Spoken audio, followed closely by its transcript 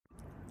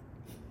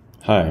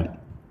Hi,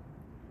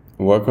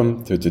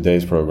 welcome to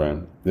today's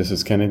program. This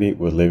is Kennedy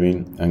with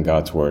Living and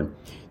God's Word.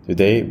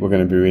 Today we're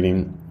going to be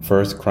reading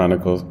 1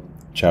 Chronicles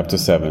chapter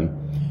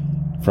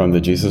 7 from the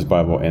Jesus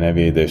Bible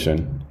NIV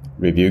edition,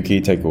 review key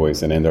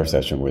takeaways, and end our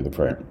session with a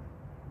prayer.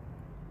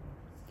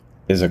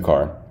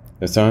 Issachar.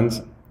 The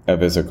sons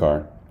of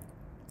Issachar: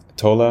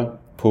 Tola,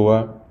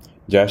 Pua,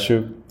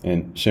 Jashub,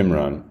 and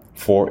Shimron,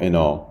 4 in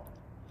all.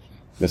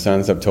 The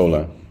sons of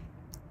Tola: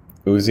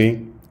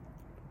 Uzi,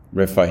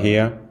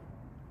 Rephahiah,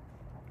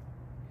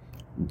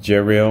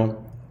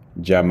 Jeriel,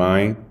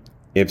 Jamai,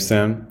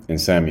 Ibsam, and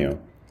Samuel,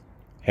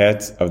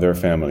 heads of their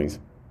families.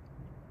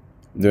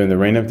 During the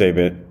reign of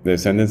David, the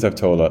descendants of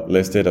Tola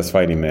listed as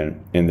fighting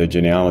men in the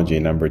genealogy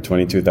numbered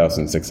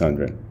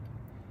 22,600.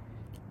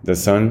 The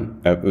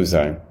son of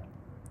Uzai: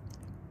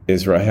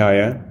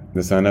 Israhiah,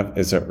 the son of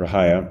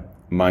Israhiah,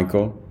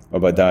 Michael,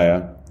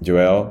 Obadiah,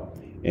 Joel,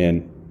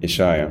 and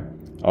Ishiah.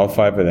 All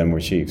 5 of them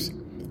were chiefs.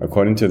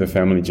 According to the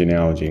family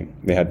genealogy,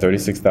 they had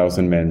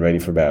 36,000 men ready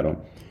for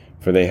battle,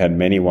 for they had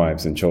many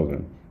wives and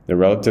children. The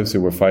relatives who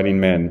were fighting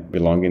men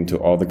belonging to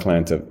all the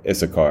clans of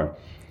Issachar,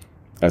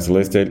 as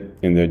listed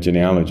in their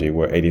genealogy,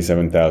 were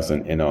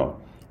 87,000 in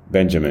all.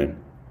 Benjamin.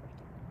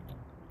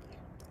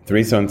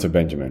 3 sons of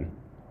Benjamin: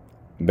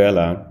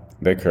 Bela,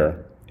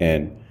 Becher,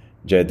 and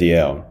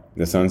Jediel.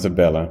 The sons of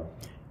Bela: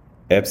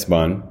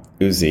 Ebsban,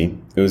 Uzi,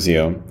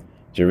 Uziel,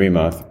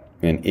 Jerimoth,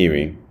 and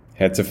Eri,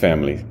 heads of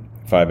families,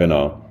 5 in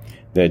all.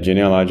 Their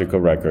genealogical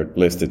record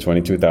listed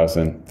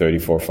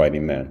 22,034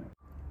 fighting men.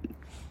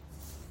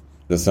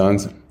 The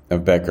sons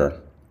of Becher: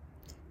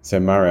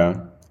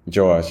 Semariah,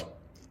 Joash,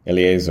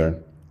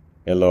 Eleazar,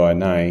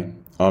 Eloanai,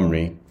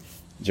 Omri,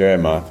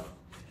 Jeremoth,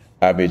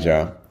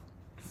 Abijah,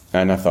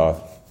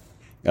 Anathoth,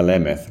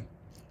 Elemeth.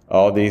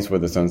 All these were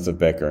the sons of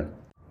Becher.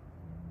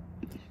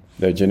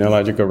 Their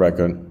genealogical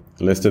record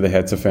listed the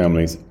heads of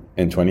families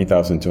and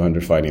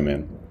 20,200 fighting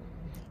men.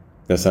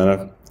 The son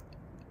of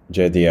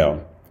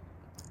Jediel: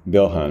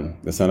 Bilhan,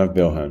 the son of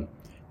Bilhan,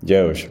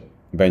 Jeush,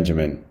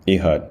 Benjamin,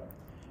 Ehud,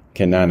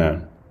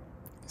 Kenana,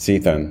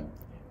 Sethan,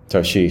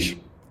 Tarshish,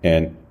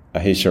 and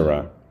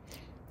Ahishara.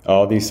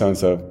 All these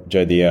sons of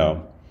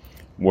Jediel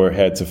were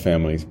heads of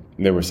families.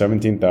 There were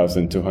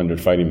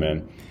 17,200 fighting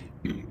men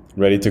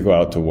ready to go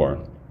out to war.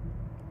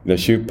 The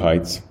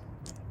Shupites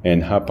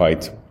and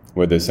Happites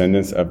were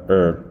descendants of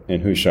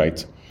and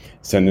Hushites,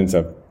 descendants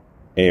of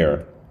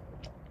Er.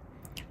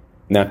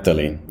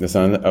 Naphtali, the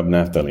son of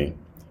Naphtali: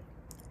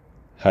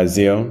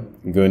 Haziel,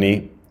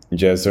 Guni,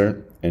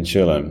 Jezer, and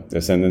Shillem,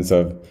 descendants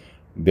of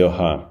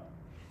Bilhah.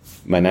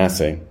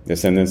 Manasseh,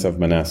 descendants of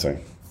Manasseh.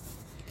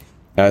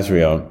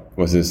 Azriel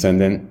was a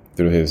descendant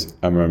through his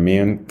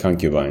Amramean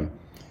concubine.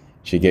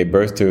 She gave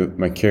birth to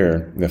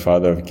Machir, the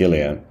father of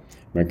Gilead.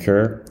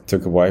 Machir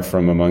took a wife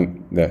from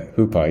among the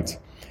Huppites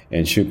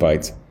and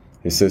Shupites.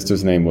 His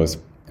sister's name was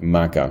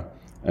Maacah.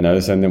 Another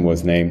descendant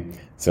was named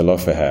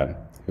Zelophehad,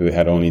 who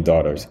had only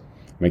daughters.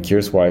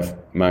 Machir's wife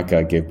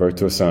Maacah gave birth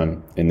to a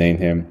son and named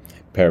him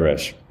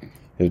Peresh.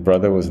 His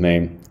brother was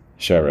named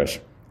Sheresh,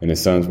 and his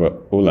sons were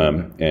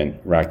Ulam and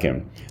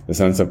Rakim. The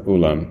sons of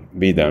Ulam: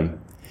 Bedan.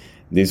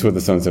 These were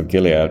the sons of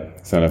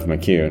Gilead, son of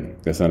Machir,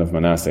 the son of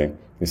Manasseh.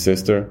 His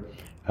sister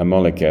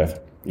Hammoleketh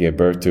gave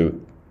birth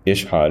to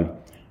Ishhad,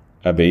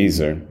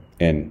 Abiezer,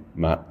 and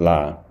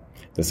Mahlah.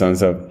 The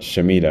sons of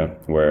Shemida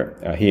were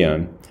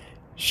Ahian,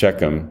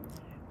 Shechem,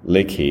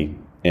 Likhi,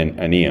 and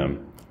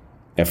Aniam.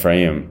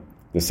 Ephraim.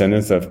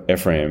 Descendants of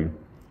Ephraim: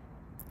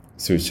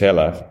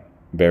 Sushelah,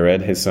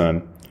 Bered his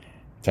son,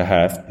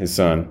 Tahath his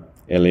son,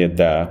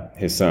 Eliadah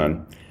his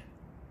son,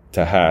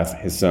 Tahath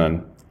his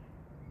son,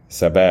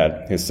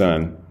 Sabad his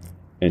son,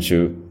 and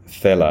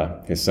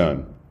Shuthelah his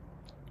son.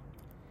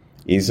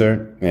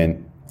 Ezer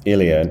and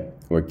Eliad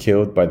were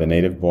killed by the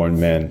native-born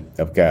men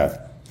of Gath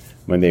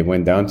when they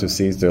went down to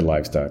seize their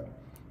livestock.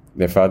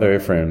 Their father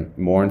Ephraim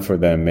mourned for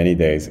them many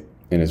days,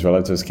 and his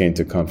relatives came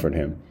to comfort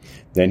him.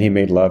 Then he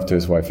made love to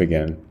his wife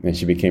again, and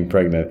she became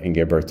pregnant and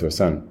gave birth to a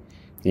son.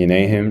 He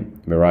named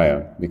him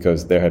Beriah,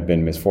 because there had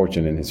been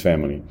misfortune in his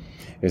family.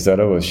 His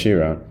daughter was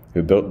Shirah,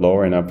 who built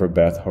Lower and Upper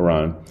Beth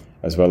Horon,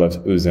 as well as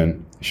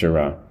Uzan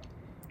Shirah.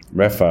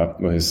 Repha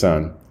was his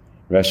son,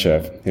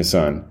 Resheph his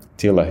son,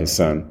 Tila his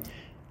son,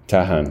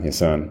 Tahan his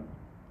son,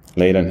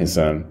 Ladan his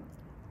son,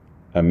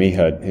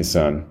 Amihud his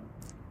son,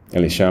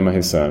 Elishama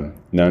his son,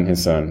 Nun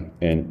his son,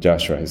 and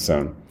Joshua his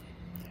son.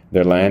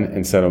 Their land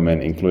and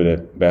settlement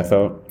included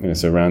Bethel and the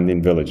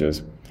surrounding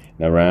villages,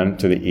 Naran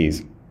to the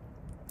east,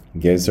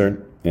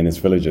 Gezer and its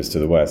villages to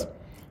the west,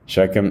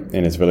 Shechem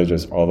and its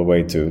villages all the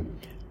way to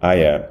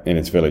Ayah and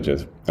its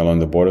villages, along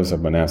the borders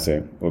of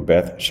Manasseh, with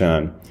Beth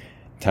Shan,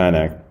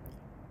 Tanak,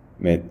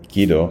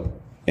 Megiddo,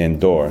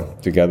 and Dor,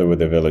 together with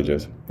their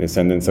villages. The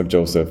descendants of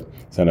Joseph,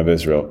 son of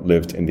Israel,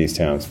 lived in these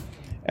towns.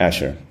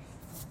 Asher.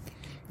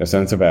 The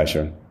sons of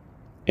Asher: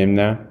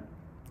 Imnah,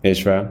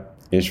 Ishva,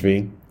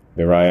 Ishvi,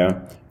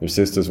 Beriah. Their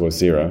sisters were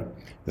Zerah.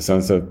 The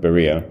sons of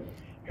Beriah: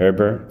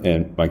 Heber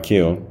and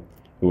Machil,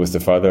 who was the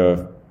father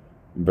of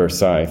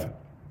Bersith.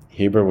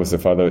 Heber was the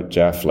father of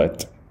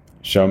Japhlet.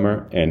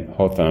 Shomer and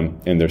Hotham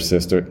and their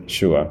sister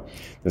Shua.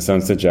 The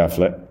sons of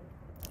Japhlet,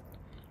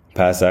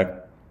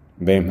 Pasak,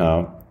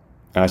 Bamhal,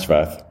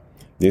 Ashvath.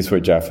 These were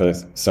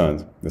Japhlet's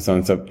sons. The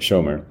sons of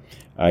Shomer,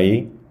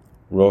 Ai,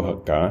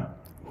 Rohaka,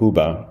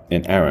 Huba,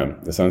 and Aram.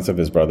 The sons of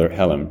his brother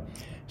Helam,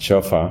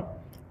 Shophah,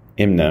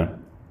 Imnah,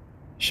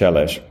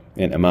 Shelesh,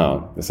 and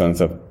Amal. The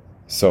sons of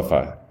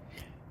Sophah,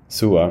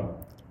 Sua,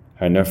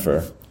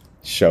 Hanefer,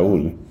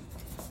 Shaul,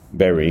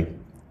 Beri,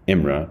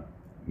 Imrah,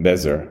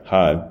 Bezer,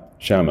 Had,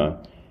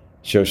 Shammah,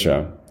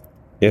 Shosha,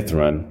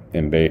 Ithran,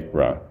 and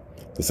Beera.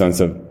 The sons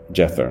of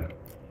Jether,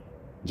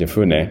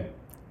 Jephunneh,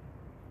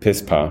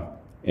 Pispa,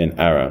 and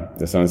Ara.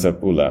 The sons of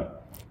Ulah,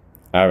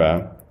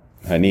 Ara,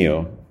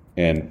 Haniel,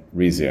 and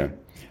Rezia.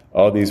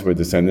 All these were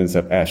descendants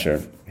of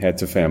Asher,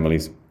 heads of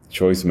families,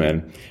 choice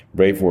men,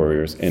 brave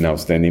warriors, and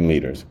outstanding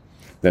leaders.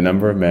 The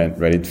number of men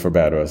ready for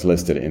battle as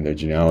listed in their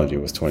genealogy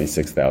was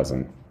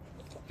 26,000.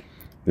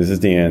 This is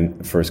the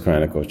end of 1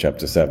 Chronicles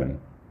chapter 7.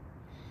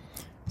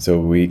 So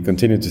we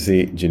continue to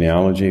see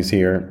genealogies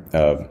here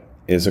of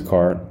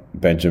Issachar,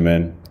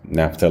 Benjamin,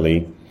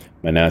 Naphtali,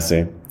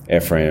 Manasseh,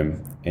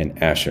 Ephraim, and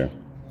Asher.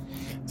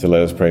 So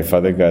let us pray.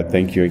 Father God,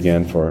 thank you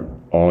again for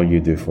all you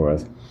do for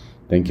us.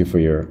 Thank you for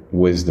your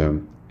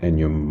wisdom and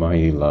your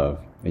mighty love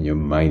and your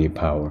mighty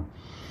power.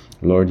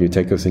 Lord, you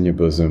take us in your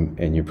bosom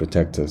and you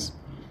protect us.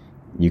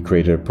 You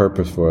created a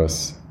purpose for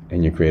us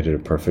and you created a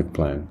perfect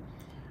plan.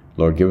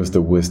 Lord, give us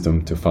the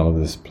wisdom to follow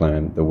this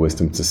plan, the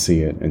wisdom to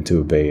see it and to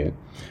obey it.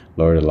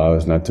 Lord, allow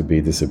us not to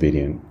be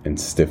disobedient and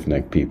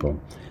stiff-necked people.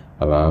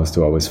 Allow us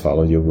to always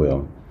follow your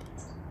will,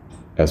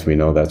 as we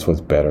know that's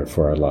what's better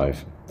for our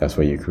life. That's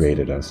why you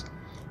created us.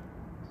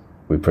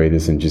 We pray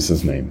this in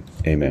Jesus' name.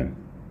 Amen.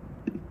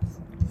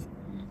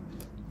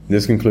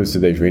 This concludes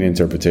today's reading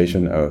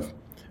interpretation of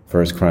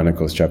 1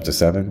 Chronicles chapter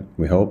 7.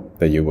 We hope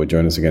that you will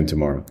join us again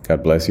tomorrow.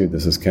 God bless you.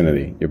 This is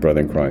Kennedy, your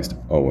brother in Christ,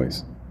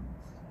 always.